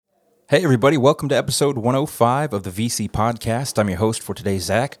Hey, everybody. Welcome to episode 105 of the VC Podcast. I'm your host for today,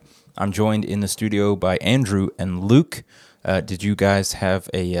 Zach. I'm joined in the studio by Andrew and Luke. Did you guys have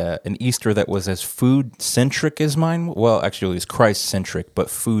an Easter that was as food-centric as mine? Well, actually, it was Christ-centric, but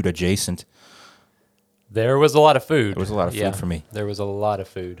food-adjacent. There was a lot of food. There was a lot of food for me. There was a lot of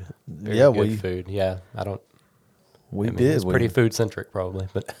food. Very good food. Yeah, It was pretty food-centric, probably,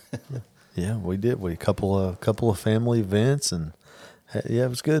 but yeah, we did. We couple of family events, and it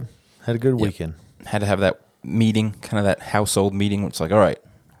was good. Had a good weekend. Had to have that meeting, kind of that household meeting. Where it's like, all right,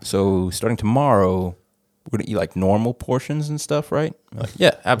 so starting tomorrow, we're gonna eat like normal portions and stuff, right? Like,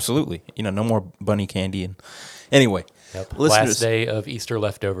 yeah, absolutely. No more bunny candy. And anyway, last day of Easter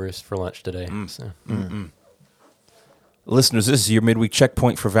leftovers for lunch today. Listeners, this is your midweek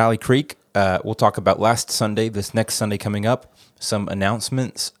checkpoint for Valley Creek. We'll talk about last Sunday, this next Sunday coming up, some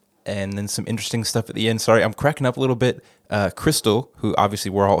announcements, and then some interesting stuff at the end. Sorry, I'm cracking up a little bit. Crystal, who obviously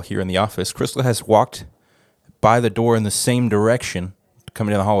we're all here in the office, Crystal has walked by the door in the same direction,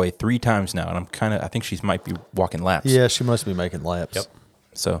 coming down the hallway 3 times now, and I think she might be walking laps. Yeah, she must be making laps. Yep.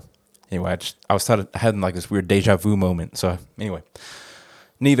 So, anyway, I had like this weird deja vu moment. So, anyway,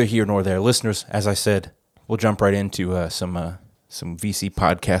 neither here nor there. Listeners, as I said, we'll jump right into some VC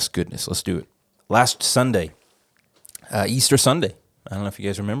podcast goodness. Let's do it. Last Sunday, Easter Sunday. I don't know if you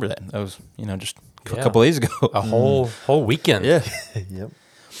guys remember that. That was, just a couple days ago. A whole weekend. Yeah. Yep.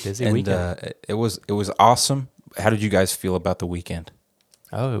 Busy weekend. It was awesome. How did you guys feel about the weekend?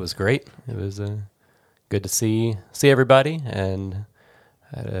 Oh, it was great. It was good to see everybody, and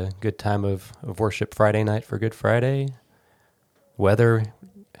had a good time of worship Friday night for Good Friday. Weather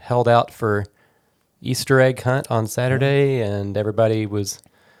held out for Easter egg hunt on Saturday, and everybody was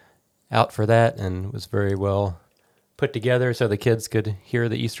out for that, and was very well put together so the kids could hear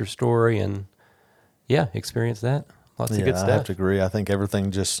the Easter story and experience that. Lots of good stuff. I have to agree. I think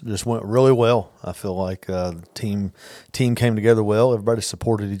everything just went really well. I feel like the team came together well. Everybody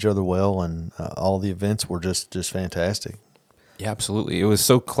supported each other well, and all the events were just fantastic. Yeah, absolutely. It was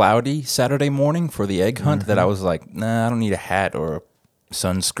so cloudy Saturday morning for the egg hunt that I was like, nah, I don't need a hat or a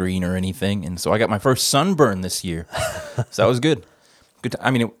sunscreen or anything. And so I got my first sunburn this year. So that was good. Good.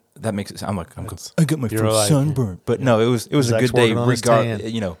 That makes it sound like I got my first sunburn, but no, it was a good day. Is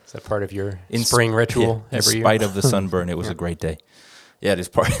that part of your spring ritual every year? In spite of the sunburn, it was a great day. Yeah, it is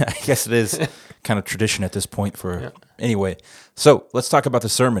part. I guess it is kind of tradition at this point. Anyway, so let's talk about the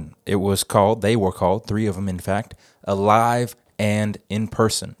sermon. They were called 3 of them, in fact, Alive and In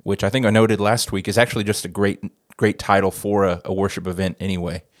Person, which I think I noted last week is actually just a great title for a worship event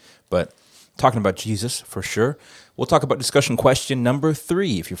anyway. But talking about Jesus for sure. We'll talk about discussion question number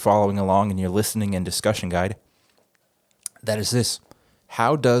 3 if you're following along in your listening and discussion guide. That is this.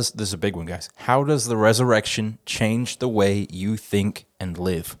 This is a big one, guys. How does the resurrection change the way you think and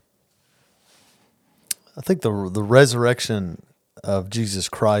live? I think the resurrection of Jesus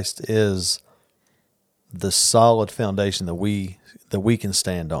Christ is the solid foundation that we can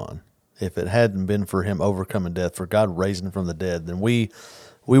stand on. If it hadn't been for him overcoming death, for God raising him from the dead, then we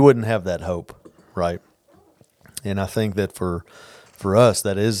wouldn't have that hope, right? And I think that for us,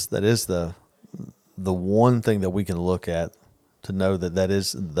 that is the one thing that we can look at to know that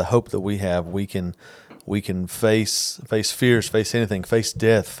is the hope that we have. We can face fears, face anything, face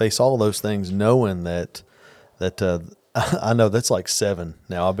death, face all those things, knowing that I know that's like 7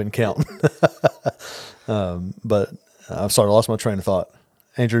 now. I've been counting, but I'm sorry, I lost my train of thought.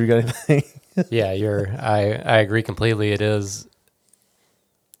 Andrew, you got anything? Yeah, I agree completely. It is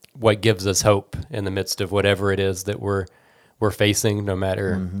what gives us hope in the midst of whatever it is that we're facing, no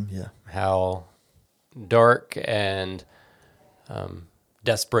matter how dark and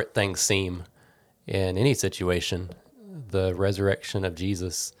desperate things seem in any situation. The resurrection of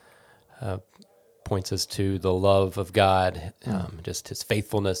Jesus points us to the love of God, just his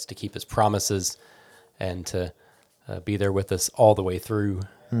faithfulness to keep his promises and to be there with us all the way through,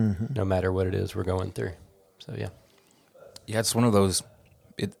 no matter what it is we're going through. So, yeah. Yeah, it's one of those,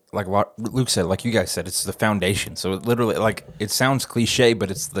 like what Luke said, like you guys said, it's the foundation. So it literally, like, it sounds cliche, but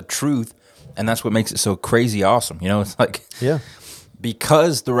it's the truth, and that's what makes it so crazy awesome. It's like,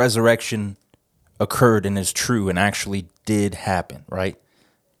 because the resurrection occurred and is true and actually did happen, right?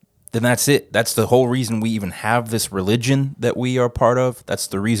 Then that's it. That's the whole reason we even have this religion that we are part of. That's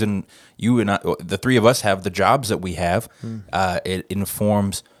the reason you and I, the 3 of us, have the jobs that we have. It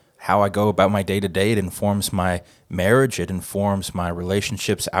informs how I go about my day-to-day. It informs my marriage. It informs my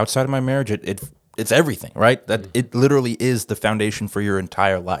relationships outside of my marriage. It's everything, right? That it literally is the foundation for your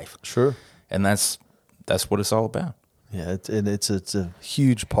entire life. Sure. And that's what it's all about. Yeah, it's a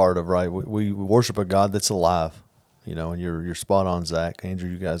huge part of, right? We worship a God that's alive. and you're spot on, Zach, Andrew.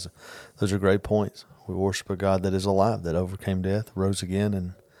 You guys, those are great points. We worship a God that is alive, that overcame death, rose again,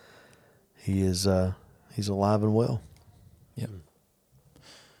 and he's alive and well. Yep.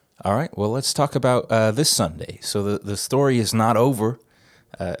 All right. Well, let's talk about this Sunday. So the story is not over.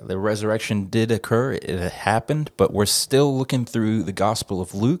 The resurrection did occur. It happened, but we're still looking through the Gospel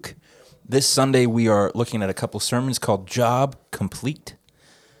of Luke. This Sunday, we are looking at a couple sermons called Job Complete.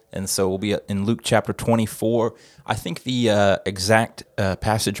 And so we'll be in Luke chapter 24. I think the exact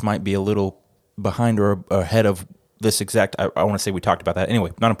passage might be a little behind or ahead of this exact. I want to say we talked about that.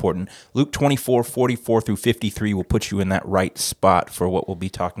 Anyway, not important. Luke 24, 44 through 53 will put you in that right spot for what we'll be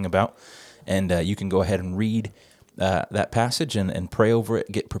talking about. And you can go ahead and read that passage and pray over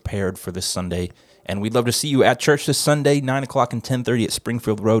it, get prepared for this Sunday. And we'd love to see you at church this Sunday, 9 o'clock and 10:30 at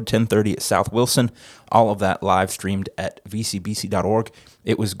Springfield Road, 10:30 at South Wilson. All of that live streamed at vcbc.org.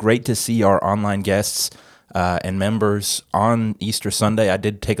 It was great to see our online guests and members on Easter Sunday. I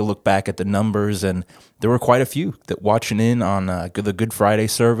did take a look back at the numbers, and there were quite a few that watching in on the Good Friday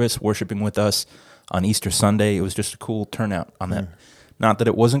service, worshiping with us on Easter Sunday. It was just a cool turnout on that. Not that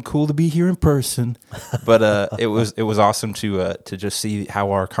it wasn't cool to be here in person, but it was awesome to just see how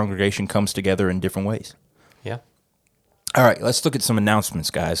our congregation comes together in different ways. Yeah. All right, let's look at some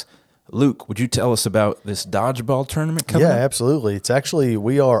announcements, guys. Luke, would you tell us about this dodgeball tournament coming up? Yeah, absolutely. It's actually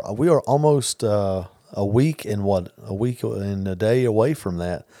we are almost a week and a day away from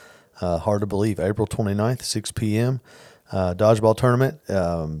that. Hard to believe. April 29th, 6 p.m. Dodgeball tournament.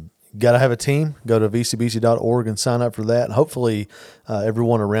 Got to have a team. Go to vcbc.org and sign up for that. And hopefully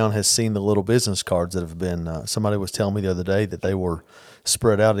everyone around has seen the little business cards that have been, somebody was telling me the other day that they were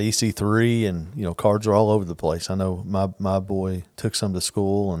spread out at EC3 and, cards are all over the place. I know my boy took some to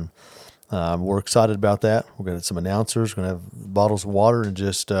school and we're excited about that. We're going to have some announcers, we're going to have bottles of water and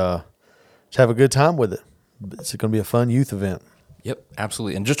just have a good time with it. It's going to be a fun youth event. Yep,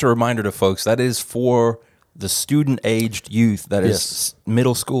 absolutely. And just a reminder to folks, that is for the student-aged youth, that is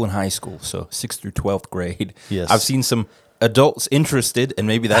middle school and high school, so 6th through 12th grade. Yes. I've seen some adults interested, and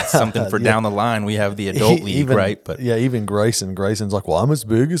maybe that's something for down the line. We have the adult league, right? But even Grayson's like, well, I'm as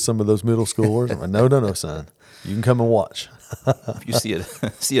big as some of those middle schoolers. I'm like, no, son. You can come and watch. If you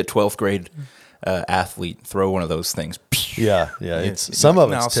see a 12th grade athlete throw one of those things. Yeah. It's some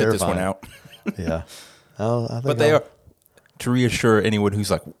of it's I'll terrifying. sit this one out. Yeah. I think But are, to reassure anyone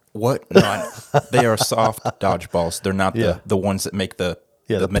who's like, what? No, they are soft dodgeballs. They're not the ones that make the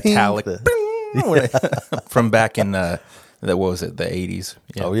metallic from back in what was it, the 80s?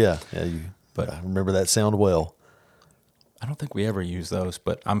 Yeah. Oh yeah. But I remember that sound well. I don't think we ever used those,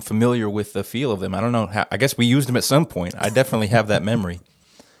 but I'm familiar with the feel of them. I don't know how. I guess we used them at some point. I definitely have that memory.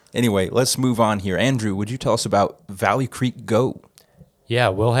 Anyway, let's move on here. Andrew, would you tell us about Valley Creek Go? Yeah,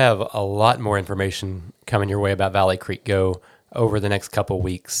 we'll have a lot more information coming your way about Valley Creek Go over the next couple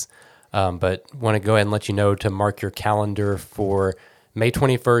weeks. But want to go ahead and let you know to mark your calendar for May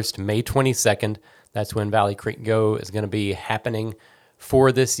 21st, May 22nd. That's when Valley Creek Go is going to be happening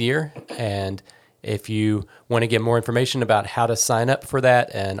for this year. And if you want to get more information about how to sign up for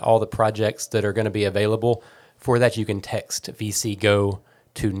that and all the projects that are going to be available for that, you can text VCGO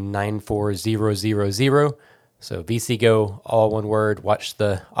to 94000. So VCGO, all one word. Watch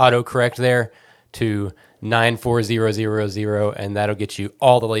the autocorrect there to 94000, and that'll get you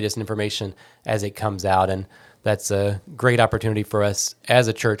all the latest information as it comes out. And that's a great opportunity for us as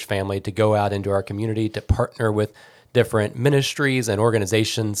a church family to go out into our community, to partner with different ministries and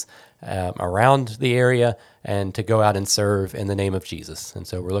organizations around the area, and to go out and serve in the name of Jesus. And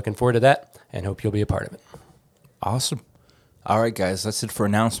so we're looking forward to that and hope you'll be a part of it. Awesome. All right, guys, that's it for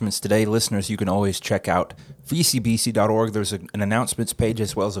announcements today. Listeners, you can always check out vcbc.org. There's an announcements page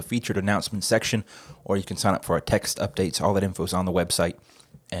as well as a featured announcements section, or you can sign up for our text updates. All that info is on the website.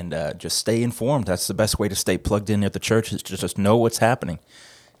 And just stay informed. That's the best way to stay plugged in at the church, is to just know what's happening.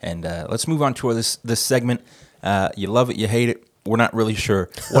 And let's move on to this segment. You love it, you hate it. We're not really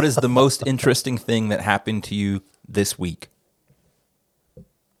sure. What is the most interesting thing that happened to you this week?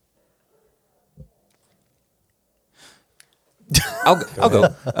 I'll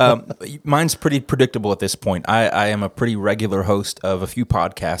go. Mine's pretty predictable at this point. I am a pretty regular host of a few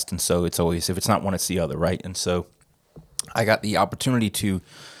podcasts, and so it's always, if it's not one, it's the other, right? And so I got the opportunity to,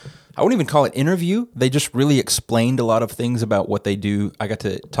 I wouldn't even call it interview. They just really explained a lot of things about what they do. I got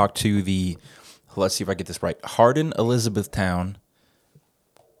to talk to let's see if I get this right, Hardin Elizabethtown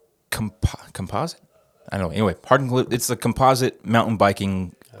composite? I don't know. Anyway, it's a composite mountain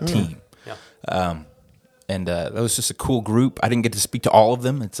biking team. Yeah. And that was just a cool group. I didn't get to speak to all of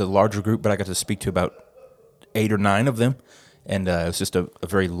them. It's a larger group, but I got to speak to about 8 or 9 of them. And it was just a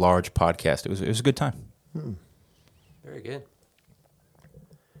very large podcast. It was a good time. Very good.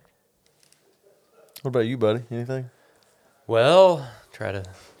 What about you, buddy? Anything? Well, try to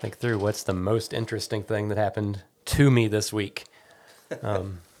think through what's the most interesting thing that happened to me this week.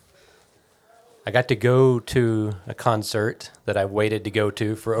 I got to go to a concert that I waited to go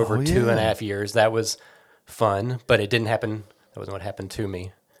to for over 2.5 years. That was fun, but it didn't happen. That wasn't what happened to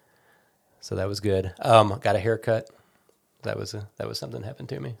me. So that was good. Got a haircut. That was something that happened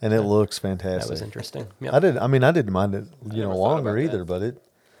to me. And it looks fantastic. That was interesting. Yep. I didn't mind it, longer either, but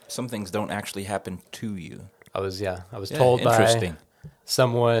Some things don't actually happen to you. I was told by Interesting.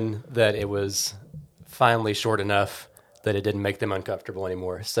 someone that it was finally short enough that it didn't make them uncomfortable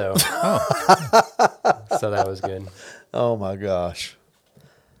anymore. So, so that was good. Oh my gosh.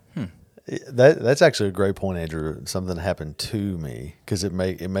 That's actually a great point, Andrew. Something happened to me because it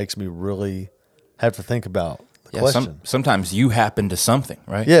makes me really have to think about the question. Sometimes you happen to something,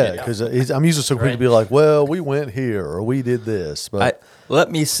 right? Yeah, because I'm usually so quick to be like, well, we went here or we did this. But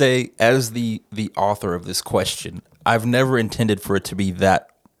Let me say, as the author of this question, I've never intended for it to be that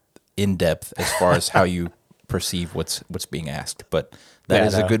in depth as far as how you perceive what's being asked. But that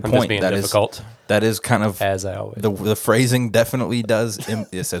is a good I'm point. just being That difficult, that is kind of as I always. the phrasing definitely does.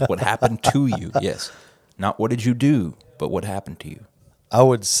 It says what happened to you. Yes, not what did you do, but what happened to you. I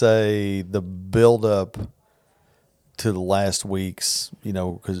would say the build up to the last week's,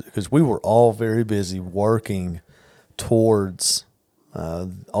 because we were all very busy working towards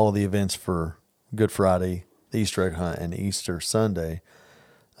all the events for Good Friday, the Easter egg hunt, and Easter Sunday.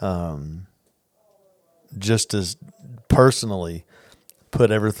 Just as personally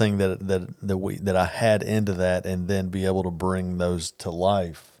put everything that I had into that, and then be able to bring those to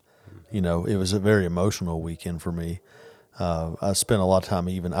life. It was a very emotional weekend for me. I spent a lot of time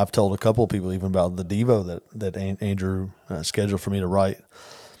I've told a couple of people even about the Devo that Andrew scheduled for me to write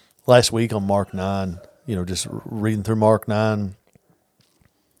last week on Mark 9, just reading through Mark 9,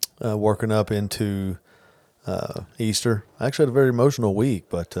 working up into Easter. I actually had a very emotional week,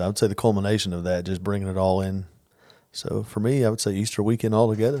 but I would say the culmination of that, just bringing it all in. So for me, I would say Easter weekend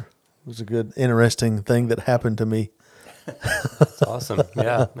altogether. It was a good, interesting thing that happened to me. That's awesome.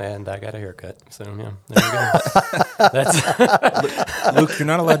 Yeah, and I got a haircut. So, yeah, there you go. That's Luke, you're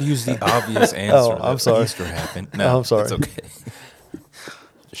not allowed to use the obvious answer. Oh, I'm sorry. Easter happened. No, I'm sorry. It's okay.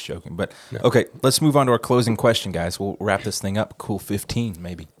 Just joking. But okay, let's move on to our closing question, guys. We'll wrap this thing up. Cool 15,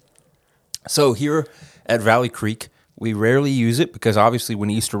 maybe. So here at Valley Creek, we rarely use it because obviously when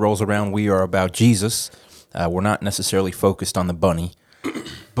Easter rolls around, we are about Jesus. We're not necessarily focused on the bunny,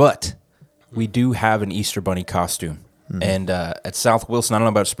 but we do have an Easter bunny costume. Mm-hmm. And at South Wilson, I don't know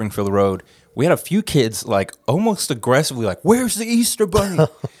about Springfield Road, we had a few kids like almost aggressively like, "Where's the Easter bunny?"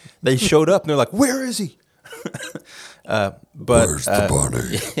 They showed up and they're like, "Where is he?" But where's the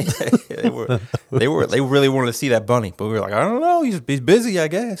bunny? they really wanted to see that bunny, but we were like, I don't know, he's busy, I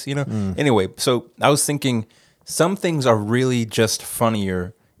guess, Anyway, so I was thinking some things are really just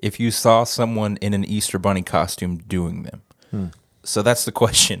funnier if you saw someone in an Easter bunny costume doing them. So that's the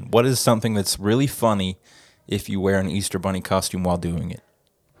question. What is something that's really funny if you wear an Easter bunny costume while doing it?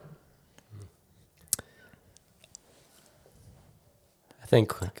 I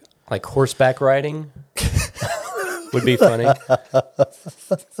think like horseback riding would be funny.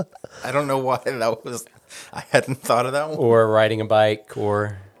 I don't know why I hadn't thought of that one. Or riding a bike,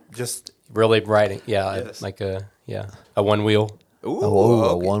 or Just really riding. Yeah, Yes. like a one wheel. ooh,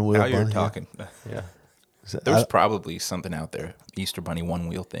 a one-wheel Now you're bunny, yeah. talking. Yeah. There's probably something out there, Easter bunny one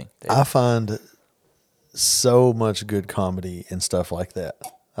wheel thing. I find so much good comedy and stuff like that.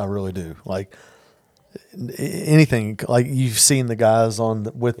 I really do. Like anything, like you've seen the guys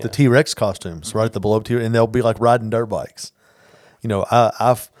with the T-Rex costumes, right? The blow up T-Rex, and they'll be like riding dirt bikes.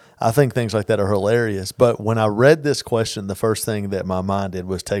 I think things like that are hilarious. But when I read this question, the first thing that my mind did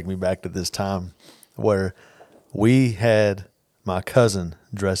was take me back to this time where we had my cousin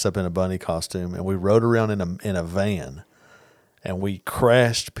dress up in a bunny costume, and we rode around in a van, and we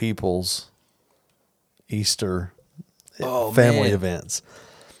crashed people's Easter family events.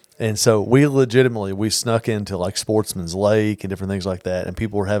 And so we snuck into like Sportsman's Lake and different things like that, and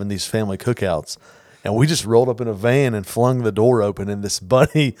people were having these family cookouts, and we just rolled up in a van and flung the door open, and this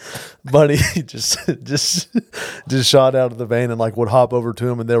bunny just shot out of the van and like would hop over to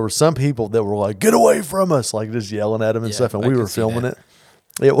him, and there were some people that were like, "Get away from us!" like just yelling at him and stuff, and we were filming it.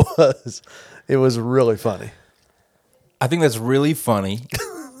 It was really funny. I think that's really funny.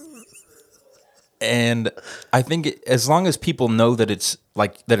 And I think as long as people know that it's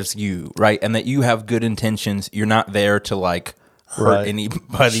you, right, and that you have good intentions, you're not there to like hurt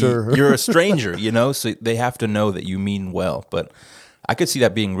anybody. Sure. You're a stranger, so they have to know that you mean well. But I could see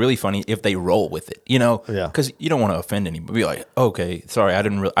that being really funny if they roll with it, you know? Yeah. Because you don't want to offend anybody. Be like, okay, sorry,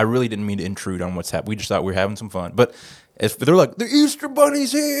 I really didn't mean to intrude on what's happening. We just thought we were having some fun. But if they're like, the Easter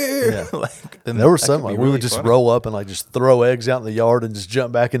Bunny's here, Yeah. like, There were that some could be like we really would just funny. roll up and like just throw eggs out in the yard and just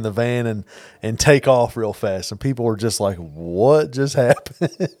jump back in the van and take off real fast. And people were just like, "What just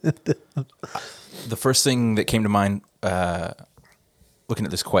happened?" The first thing that came to mind looking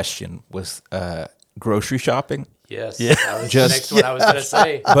at this question was grocery shopping. Yes. Yeah. That was Just- the next one I was going to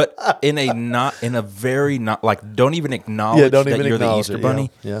say. But in a very not like don't even acknowledge Don't that even you're the acknowledge Easter it.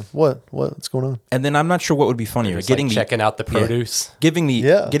 Bunny. Yeah. What's going on? And then I'm not sure what would be funnier, Just getting like the checking out the produce. getting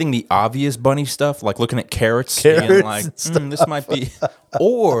the obvious bunny stuff, like looking at carrots, being Carrots like and stuff. this might be,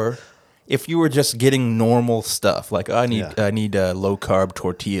 or if you were just getting normal stuff, like I need low carb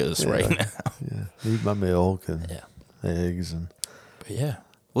tortillas right now. Yeah. Need my milk and eggs and But yeah,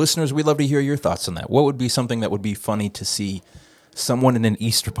 listeners, we'd love to hear your thoughts on that. What would be something that would be funny to see someone in an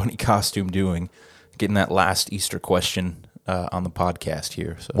Easter Bunny costume doing, getting that last Easter question on the podcast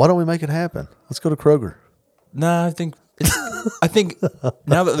here? So. why don't we make it happen? Let's go to Kroger. No, I think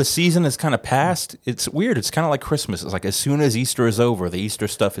now that the season is kind of passed, it's weird. It's kind of like Christmas. It's like as soon as Easter is over, the Easter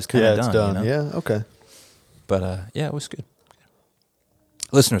stuff is kind Yeah, of it's done. done. You know? Yeah. Okay. But yeah, it was good.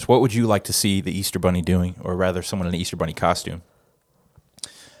 Listeners, what would you like to see the Easter Bunny doing, or rather, someone in an Easter Bunny costume?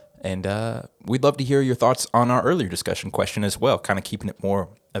 And we'd love to hear your thoughts on our earlier discussion question as well, kind of keeping it more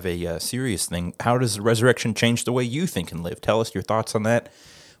of a serious thing. How does the resurrection change the way you think and live? Tell us your thoughts on that.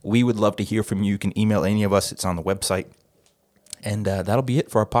 We would love to hear from you. You can email any of us. It's on the website. And that'll be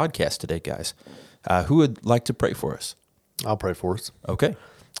it for our podcast today, guys. Who would like to pray for us? I'll pray for us. Okay.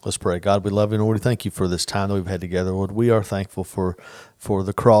 Let's pray. God, we love you, and Lord, we thank you for this time that we've had together. Lord, we are thankful for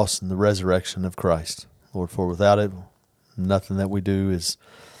the cross and the resurrection of Christ. Lord, for without it, nothing that we do is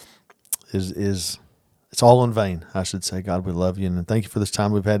it's all in vain, I should say. God, we love you, and thank you for this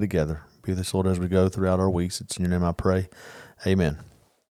time we've had together. Be with us, Lord, as we go throughout our weeks. It's in your name I pray. Amen.